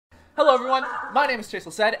Hello everyone, my name is Chase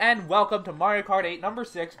Lissette, and welcome to Mario Kart 8 number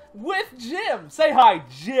 6 with Jim! Say hi,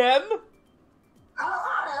 Jim!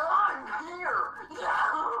 Hi, I'm here!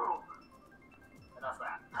 Yahoo! And that's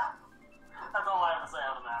that. That's all I have to say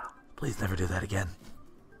on the matter. Please never do that again.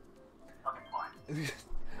 Okay, fine.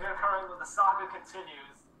 Reoccurring, the saga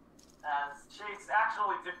continues, as Chase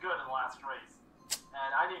actually did good in the last race.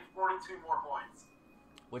 And I need 42 more points.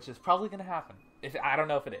 Which is probably going to happen. I don't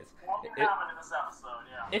know if it is. It happened in this episode,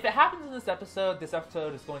 yeah. If it happens in this episode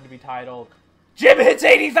is going to be titled, Jim hits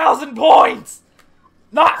 80,000 points!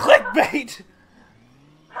 Not clickbait! It's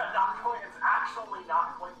actually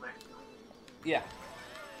not clickbait. Yeah.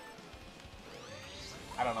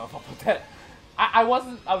 I don't know if I'll put that. I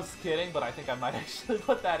was kidding, but I think I might actually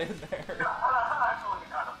put that in there. Actually,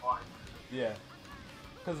 kind of funny. Yeah.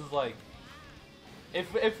 Because it's like,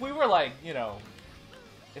 if we were like, you know,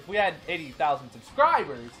 if we had 80,000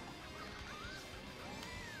 subscribers.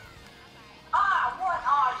 Ah, what?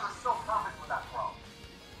 Ah, you're so perfect with that throw.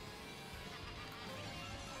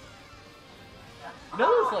 Yeah. You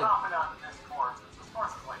know those, like... confident on this course. This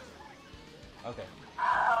course is like... Okay.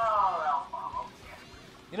 Oh, that was fun. Okay.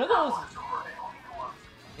 You know those...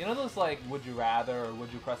 You know those, like, would you rather or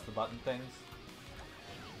would you press the button things?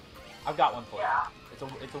 I've got one for you. Yeah. It's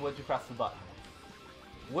a would you press the button.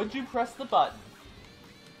 Would you press the button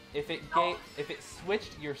if it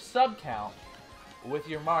switched your sub count with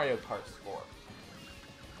your Mario Kart score?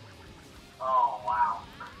 Oh, wow.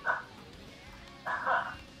 I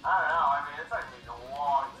don't know. I mean, it's taking a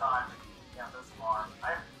long time to get this far. I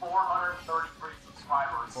have 433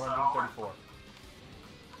 subscribers. 434. So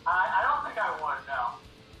I don't think I would, no.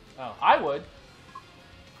 Oh, I would.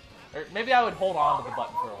 Or maybe I would hold on to the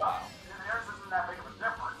button for a while. Yours isn't that big of a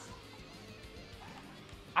difference.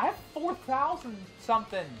 I have 4,000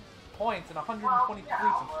 something points and 123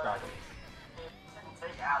 subscribers. It didn't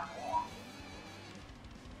take as long.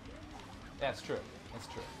 Yeah, that's true. That's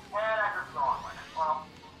true. And I drifted the wrong way. Well,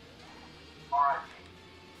 alright.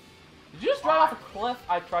 Did you just drive off a cliff?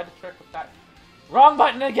 I tried to trick with that. Wrong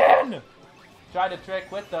button again! Tried to trick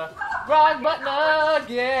with the wrong button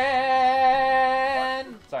again!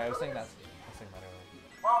 Sorry, I was saying that earlier.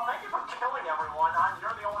 Well, thank you for killing everyone.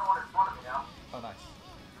 You're the only one in front of me now. Oh, nice.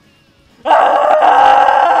 Ah!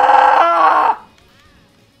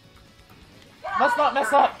 Must not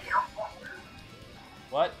mess up.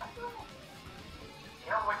 What?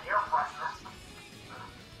 Air pressure.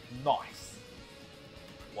 Nice.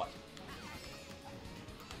 What?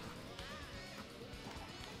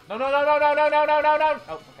 No. Oh,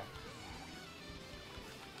 okay.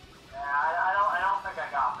 Yeah, I don't think I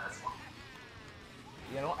got this one.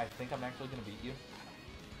 You know, I think I'm actually gonna beat you.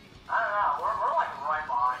 I don't know. We're like right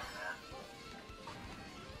behind you, man.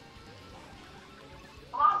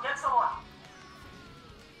 Come on, get someone.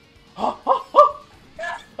 Oh!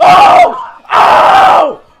 Yes. Oh!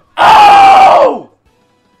 Oh! Oh!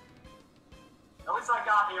 At least I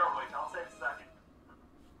got the airway. I'll take a second.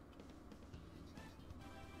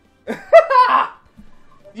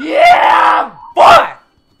 Yeah, boy!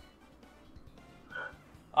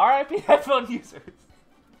 R.I.P. headphone users.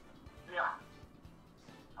 Yeah.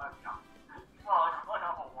 Well, I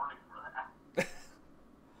have a warning for that.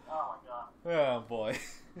 Oh my god. Oh boy.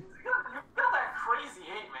 You got that crazy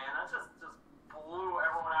hate, man. That just blew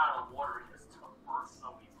everyone out of the water. It just took burst so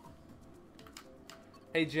easily.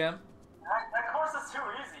 Hey, Jim. That course is too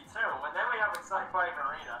easy, too. And then we have CLICKBAIT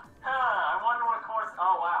Arena. I wonder what course...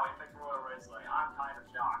 Oh, wow, we picked Royal Raceway. I'm kind of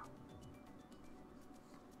shocked.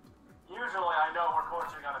 Usually I know what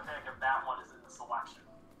course you're going to pick if that one is in the selection.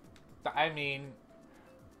 I mean,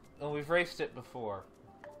 well, we've raced it before,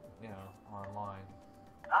 you know, online.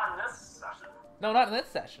 Not in this session. No, not in this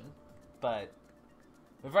session, but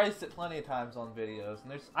we've raced it plenty of times on videos.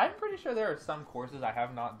 And I'm pretty sure there are some courses I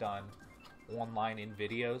have not done online in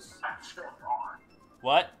videos. I'm sure there are.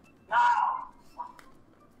 What? No!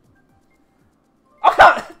 Oh,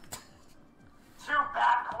 God! 2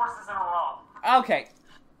 bad courses in a row. Okay.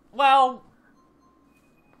 Well.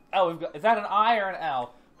 Oh, is that an I or an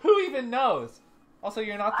L? Who even knows? Also,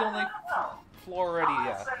 you're not the only floor ready I'm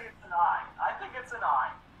yet. gonna say it's an I. I think it's an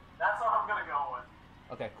I. That's what I'm gonna go with.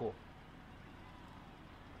 Okay, cool.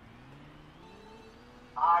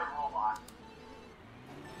 I robot.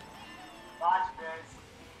 Bye, Chase.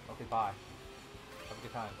 Okay, bye. Have a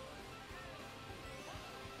good time.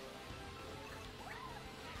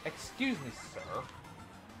 Excuse me, sir.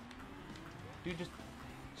 Dude, just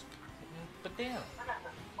banana. I got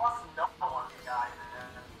this plus no one guy,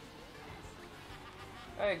 man.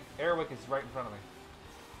 Hey, Airwick is right in front of me.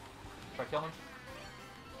 Should I kill him?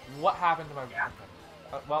 What happened to my... Yeah.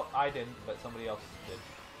 Well, I didn't, but somebody else did.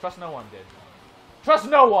 Trust no one, dude. Trust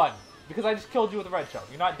no one! Because I just killed you with a red shell.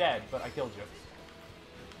 You're not dead, but I killed you.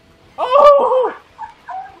 Oh!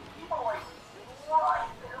 People like right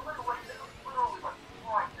there, literally like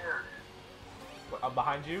right there, dude. I'm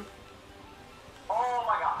behind you? Oh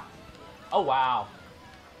my god. Oh wow.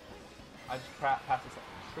 I just passed this.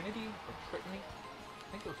 Trinity or Tritany?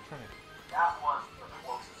 I think it was Trinity. That was the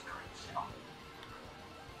closest green shell.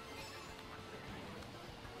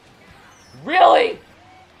 Really?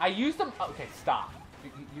 I used them. Okay, stop.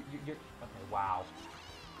 You're okay. Wow.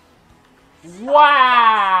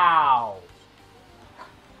 Wow.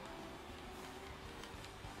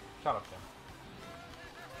 Shut up, Tim.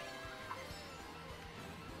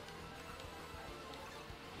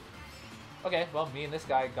 Okay, well, me and this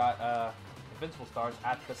guy got invincible stars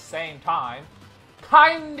at the same time.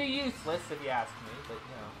 Kinda useless, if you ask me, but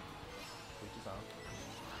you know, each his own.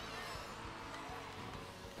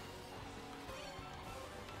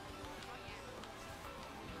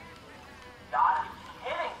 God, are you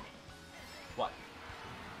kidding me? What?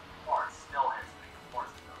 Or it still hits me. Of course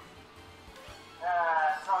it does.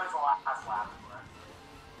 It's always the last lap.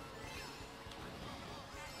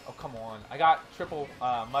 Oh, come on. I got triple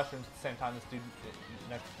mushrooms at the same time this dude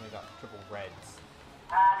next to me got triple reds.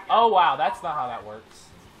 Oh, wow. That's not how that works.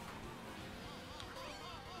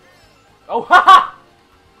 Oh, haha!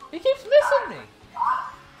 He keeps missing me.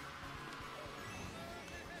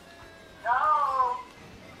 No!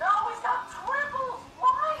 No, he's got triples!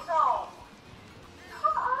 Why though?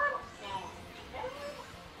 Come on, King. Kidding me?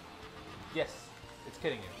 Yes, it's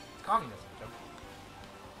kidding you. It's communism, Jim.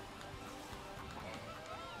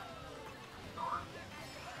 So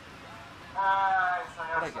I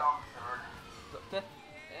What'd I got get? third.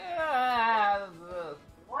 Yeah,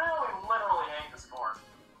 Really, literally hate the scores.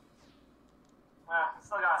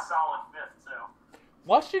 Still got a solid fifth, too.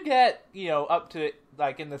 once you get, you know, up to,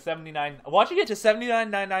 like, in the 79... Once you get to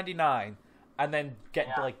 79,999, and then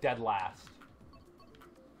get to, like, dead last.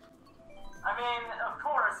 I mean, of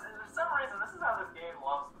course, for some reason, this is how this game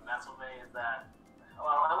loves to mess with me, is that,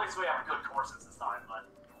 well, at least we have good courses this time, but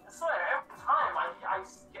it's like every time I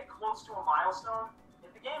get close to a milestone,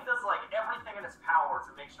 if the game does, like, everything in its power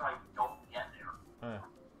to make sure I don't get there.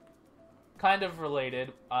 Kind of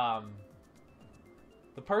related,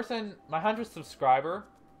 the person, my 100th subscriber,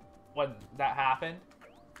 when that happened,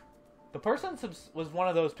 the person was one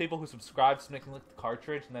of those people who subscribed so they can lick the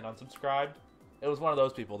cartridge and then unsubscribed. It was one of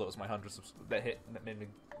those people that was my 100th that made me,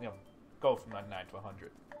 you know, go from 99 to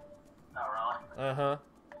 100. Oh, really? Uh-huh.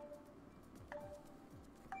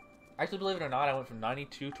 Actually, believe it or not, I went from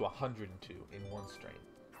 92 to 102 in one straight.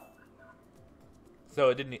 So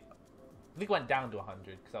it didn't... I think it went down to 100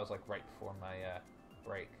 because I was, like, right before my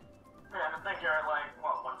break. Yeah, I think you're at, like,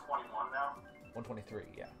 what, 121 now? 123,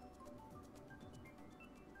 yeah.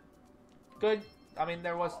 Good. I mean,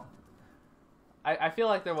 there was... I feel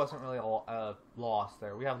like there wasn't really a loss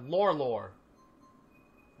there. We have lore.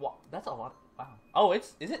 What? That's a lot. Wow. Oh,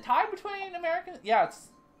 is it tied between Americans? Yeah, it's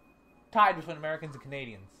tied between Americans and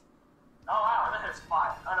Canadians. Oh, wow, I think there's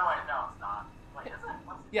 5. Oh, no, wait, no, it's not. Wait, is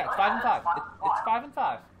it? Yeah, it's 5 and 5. It's 5 and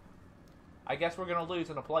 5. I guess we're gonna lose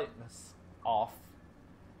in a politeness off.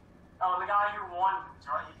 Oh, the guy who won,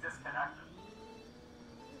 he disconnected.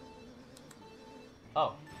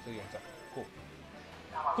 Oh, so yeah, sorry. Cool.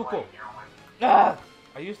 Cool, Cool. Ah,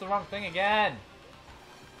 I used the wrong thing again.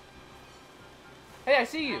 Hey, I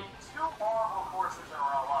see you. 2 horrible courses in a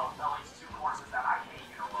row. Well, at least 2 courses that I hate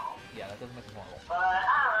in a row. Yeah, that doesn't make it horrible. But, I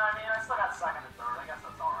don't know, I mean, I still got second and third. I guess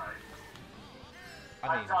that's alright.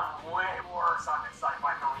 I've done way worse on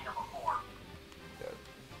Sci-Fi Arena before. Good.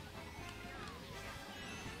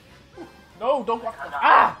 No, don't walk.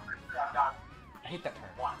 Ah! I hate that turn.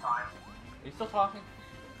 One time. Are you still talking?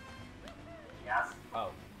 Yes.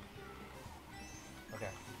 Oh. Okay.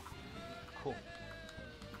 Cool.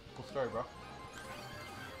 Cool story, bro.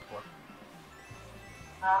 What?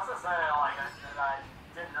 I was gonna say, like, I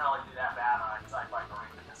didn't really do that bad on Sci-Fi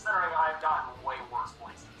Arena, considering I've gotten way worse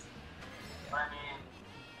places. But I mean,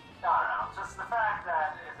 I don't know, just the fact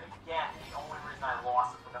that, again, the only reason I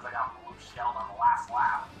lost is because I got blue shelled on the last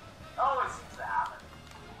lap. It always seems to happen.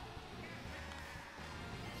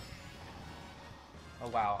 Oh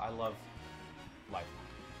wow, I love life.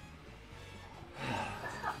 I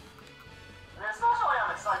mean, especially on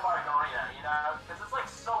the Sci-Fi Arena, you know, because it's like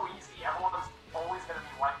so easy. Everyone's always going to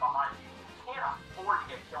be right behind you. You can't afford to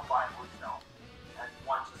get killed by a blue shell. And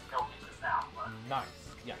one just killed me just now. But... Nice.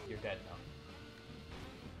 Yeah, you're dead now.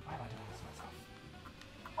 Why am I doing this to myself?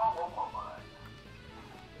 Oh.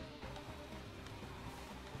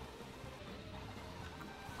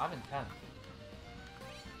 I'm in 10th.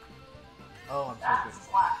 Oh, I'm so That's good.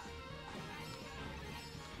 slack.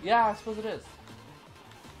 Yeah, I suppose it is.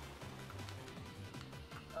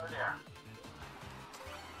 Oh dear.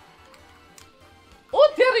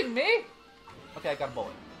 Oh, kidding me? Okay, I got a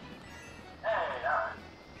bullet. Hey, alright.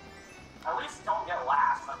 At least don't get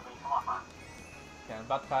last. I mean, come on. Okay, I'm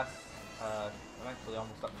about to pass. I'm actually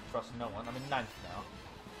almost up to trust no one. I'm in 9th now.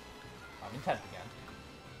 I'm in 10th again.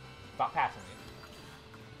 About passing me.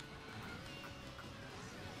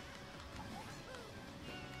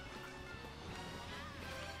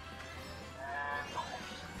 And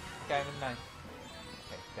Okay, I'm in 9th.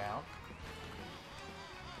 Okay, down.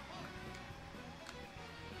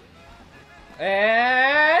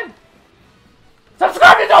 And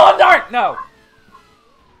subscribe to Nolan Dark! No!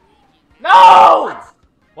 No!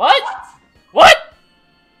 What? What?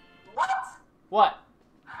 what? What?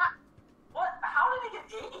 What? How did he get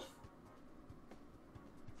 80?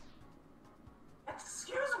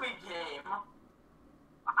 Excuse me, game.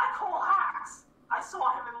 I call hacks. I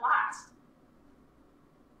saw him in last.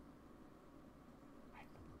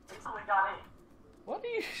 He's only got 8. What do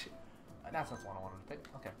you... That's not one I wanted to pick.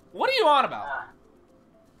 Okay. What are you on about?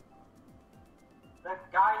 The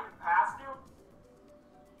guy who passed you?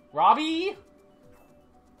 Robbie?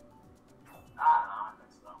 I don't know, I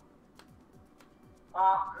think so.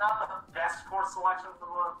 Not the best course selection for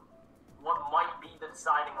what might be the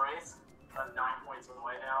deciding race. 9 points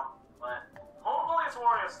away now. But hopefully it's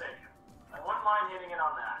Wario Station. I wouldn't mind hitting it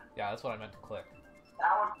on that. Yeah, that's what I meant to click.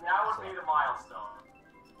 That would be the milestone.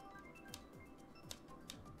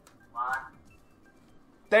 Come on.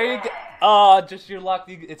 There you go. Oh, just your luck.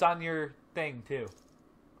 It's on your thing, too.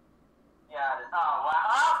 Yeah, it is. Oh, wow.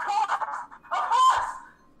 Oh, of course! Of course!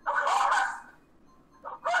 Of course!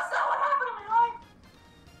 Of course that would happen to me, right?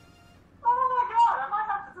 Oh my god, I might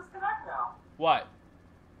have to disconnect now. What?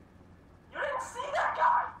 You didn't see that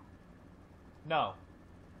guy! No.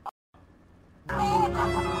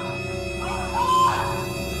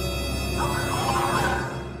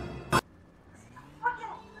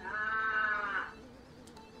 Freaking...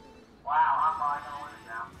 Wow, I'm probably gonna win it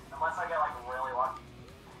now. Unless I get, like, really lucky.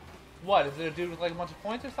 What? Is it a dude with like a bunch of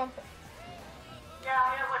points or something?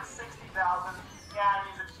 Yeah, he has like 60,000. Yeah, and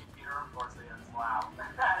he's a cheater, of course he is. Wow.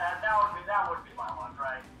 that would be my luck,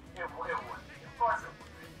 right? It would be. Of course it would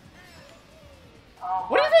be. Oh,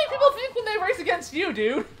 What do you think people think when they race against you,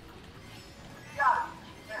 dude? You gotta be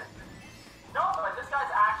kidding me. No, but this guy's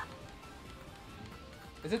actually...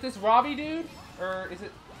 Is it this Robbie dude? Or is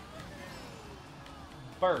it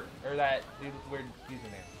Bert? Or that dude with weird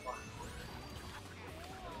username?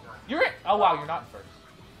 You're in. Oh wow, you're not in first.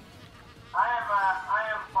 I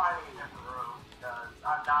am finding a different room because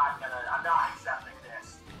I'm not accepting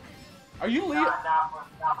this. Are you leaving? Not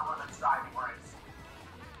for the deciding race.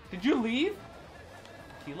 Did you leave?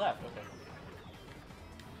 He left. Okay.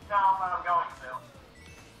 No, but I'm going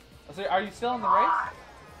to. So are you still in the race?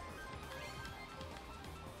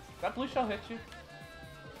 That blue shell hit you?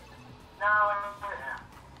 No, yeah.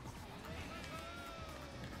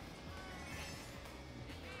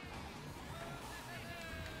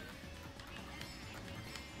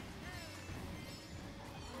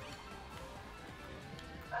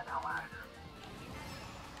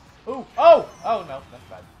 Ooh. Oh! Oh no, that's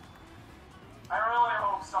bad. I really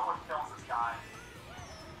hope someone kills this guy.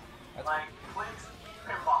 That's like, please keep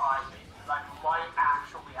him behind me, because I might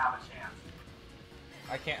actually have a chance.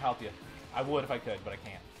 I can't help you. I would if I could, but I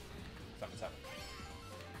can't. 7-7.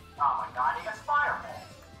 Oh my god, he gets fireball.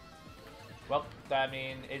 Well, I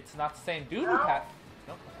mean, it's not the same dude No. who had.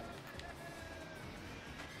 Nope.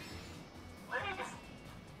 Please.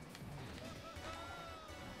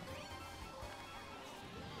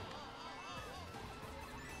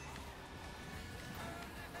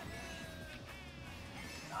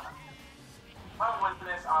 If I win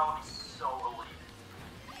this, I'll be so elated.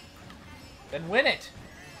 Then win it!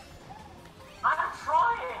 I'm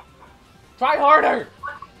trying! Try harder!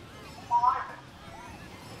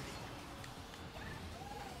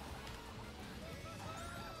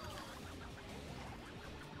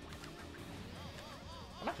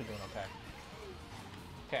 I'm actually doing okay.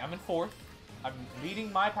 Okay, I'm in 4th. I'm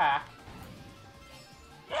leading my pack.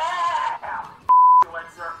 Yeah! You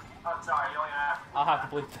Windsor. I'm sorry, you only have... I'll have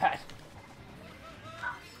to bleep that.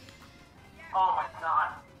 Oh my god.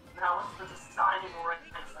 That was the deciding race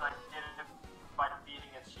that I did it by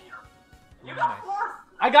beating a cheater. You got Nice. 4th!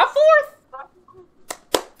 I got 4th!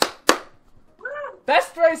 Woo!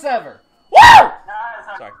 Best race ever! Woo! That is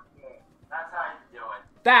how Sorry. you do it. That's how you do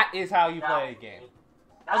it. That is how you play a game.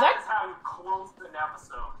 That Was that- is how you close an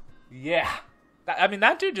episode. Yeah. I mean,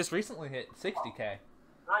 that dude just recently hit 60K.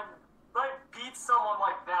 Like beat someone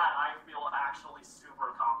like that, I feel actually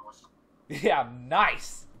super accomplished. Yeah,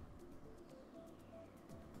 nice.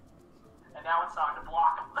 And now it's time to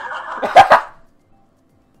block him.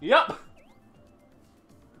 Yep.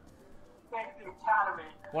 Thank the Academy.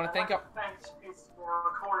 Want to thank Chase for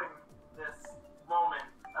recording this moment.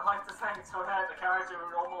 I'd like to thank Toadette, the character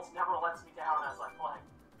who almost never lets me down as I play.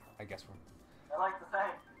 I guess we're... I'd like to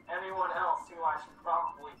thank anyone else who I should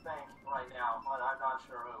probably thank right now, but I'm not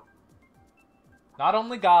sure who. Not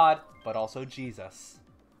only God, but also Jesus.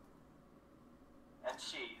 And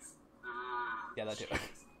cheese. Yeah, that too.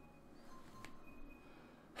 Cheese.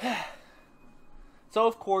 So,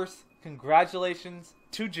 of course, congratulations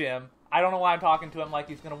to Jim. I don't know why I'm talking to him like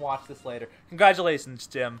he's going to watch this later. Congratulations,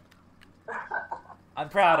 Jim. I'm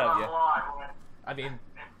proud of you. I mean,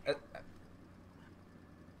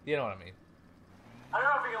 you know what I mean. I don't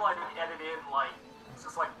know if you can, like, edit in, like, it's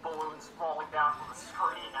just, like, balloons falling down from the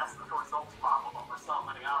screen as the results pop up or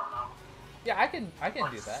something. I don't know. Yeah, I can like,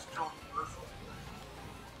 do that.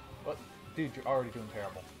 But, dude, you're already doing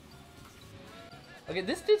terrible. Okay,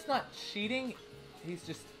 this dude's not cheating. He's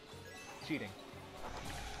just cheating.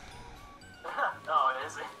 Oh,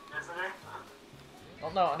 is he? Isn't he?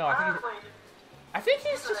 Well, no, I think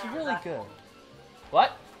he's just really good.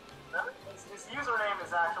 What? His username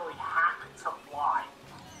is actually Hack2Fly.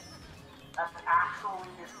 That's actually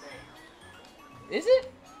his name. Is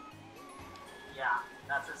it? Yeah,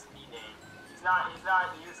 that's his V name. He's not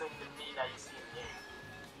using the V that you see in the game.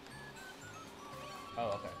 Oh,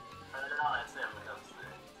 okay. I don't know, that's him, because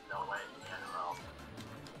there's no way you can or else.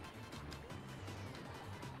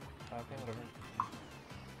 Okay, whatever.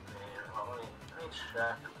 Let me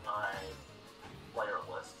check my player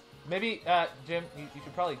list. Maybe, Jim, you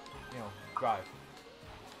should probably, drive.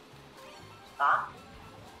 Huh?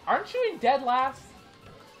 Aren't you in dead last?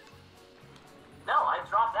 No, I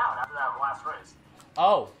dropped out after that last race.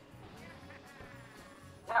 Oh.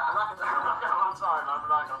 Yeah, I'm sorry, I'm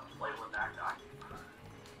not gonna play with that guy.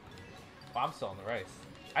 Well, I'm still in the race.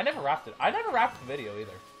 I never wrapped it. I never wrapped the video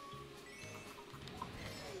either.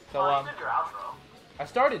 So, you did your outro. I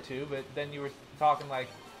started to, but then you were talking like,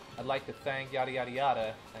 I'd like to thank yada yada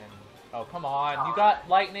yada, and oh come on, you got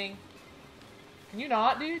lightning. Can you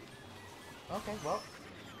not, dude? Okay, well.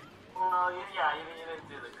 Well, yeah, you didn't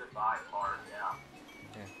do the goodbye part, yeah.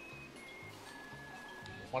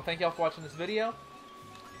 Want to thank y'all for watching this video,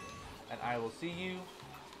 and I will see you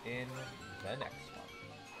in the next one.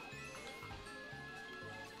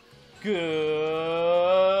 Good.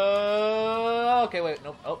 Okay, wait,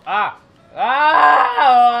 nope. Oh,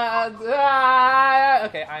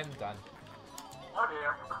 okay, I'm done. Oh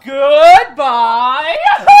dear. Goodbye.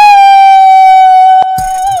 Yahoo!